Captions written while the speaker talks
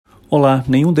Olá,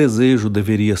 nenhum desejo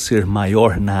deveria ser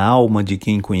maior na alma de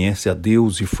quem conhece a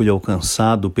Deus e foi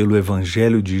alcançado pelo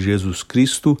Evangelho de Jesus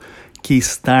Cristo que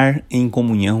estar em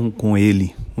comunhão com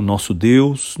Ele, o nosso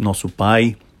Deus, nosso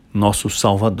Pai, nosso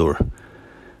Salvador.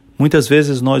 Muitas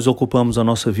vezes nós ocupamos a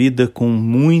nossa vida com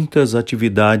muitas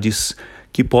atividades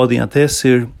que podem até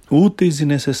ser úteis e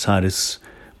necessárias,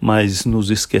 mas nos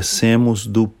esquecemos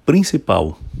do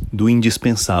principal, do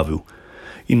indispensável.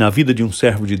 E na vida de um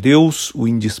servo de Deus, o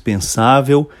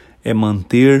indispensável é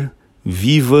manter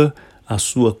viva a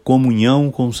sua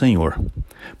comunhão com o Senhor.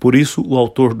 Por isso, o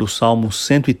autor do Salmo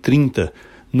 130,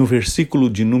 no versículo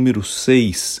de número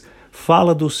 6,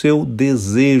 fala do seu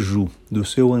desejo, do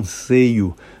seu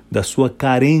anseio, da sua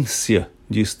carência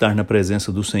de estar na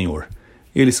presença do Senhor.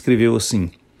 Ele escreveu assim: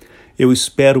 Eu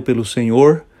espero pelo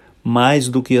Senhor mais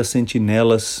do que as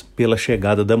sentinelas pela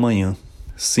chegada da manhã.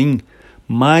 Sim,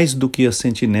 mais do que as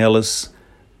sentinelas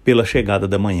pela chegada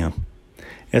da manhã.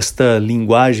 Esta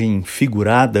linguagem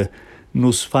figurada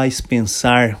nos faz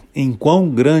pensar em quão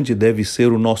grande deve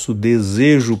ser o nosso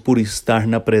desejo por estar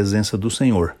na presença do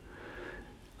Senhor.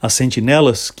 As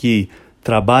sentinelas que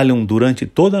trabalham durante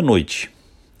toda a noite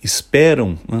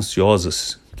esperam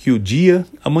ansiosas que o dia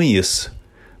amanheça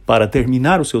para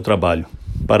terminar o seu trabalho,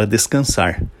 para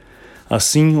descansar.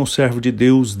 Assim, o servo de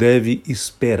Deus deve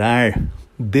esperar,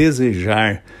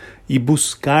 desejar e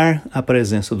buscar a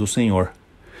presença do Senhor,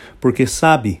 porque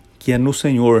sabe que é no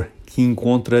Senhor que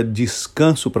encontra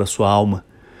descanso para sua alma,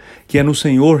 que é no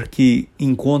Senhor que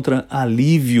encontra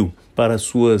alívio para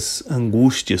suas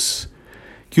angústias,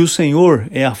 que o Senhor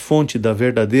é a fonte da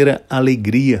verdadeira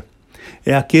alegria,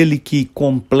 é aquele que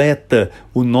completa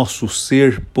o nosso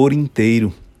ser por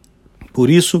inteiro. Por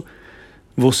isso,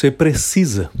 você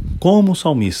precisa, como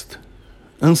salmista,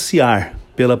 ansiar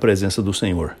pela presença do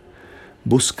Senhor,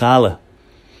 buscá-la,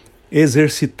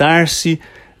 exercitar-se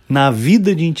na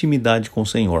vida de intimidade com o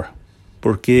Senhor,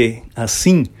 porque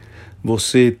assim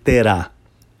você terá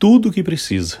tudo o que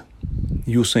precisa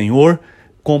e o Senhor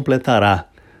completará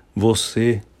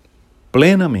você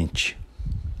plenamente.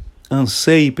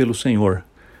 Anseie pelo Senhor,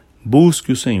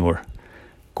 busque o Senhor,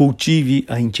 cultive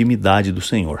a intimidade do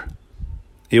Senhor.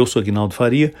 Eu sou Aguinaldo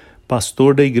Faria,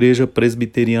 pastor da Igreja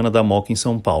Presbiteriana da Moca em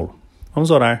São Paulo. Vamos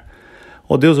orar.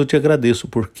 Ó Deus, eu te agradeço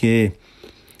porque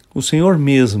o Senhor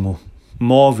mesmo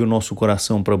move o nosso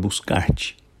coração para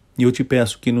buscar-te. E eu te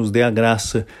peço que nos dê a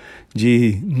graça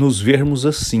de nos vermos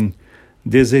assim,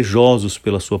 desejosos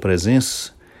pela sua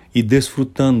presença e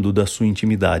desfrutando da sua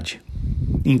intimidade.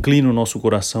 Inclina o nosso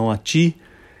coração a ti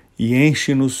e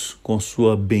enche-nos com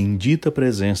sua bendita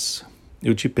presença.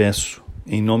 Eu te peço,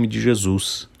 em nome de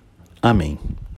Jesus. Amém.